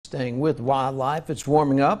Staying with wildlife, it's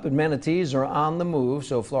warming up and manatees are on the move,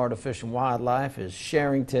 so Florida Fish and Wildlife is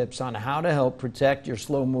sharing tips on how to help protect your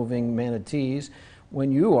slow-moving manatees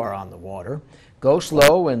when you are on the water. Go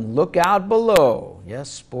slow and look out below.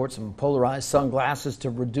 Yes, sport some polarized sunglasses to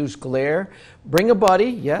reduce glare. Bring a buddy,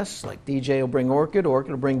 yes, like DJ will bring Orchid,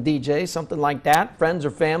 Orchid will bring DJ, something like that. Friends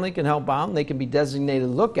or family can help out, and they can be designated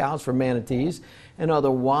lookouts for manatees and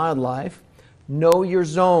other wildlife. Know your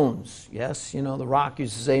zones. Yes, you know, The Rock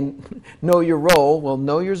used to say, know your role. Well,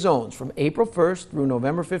 know your zones. From April 1st through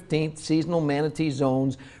November 15th, seasonal manatee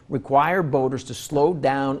zones require boaters to slow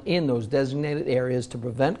down in those designated areas to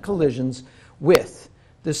prevent collisions with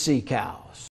the sea cows.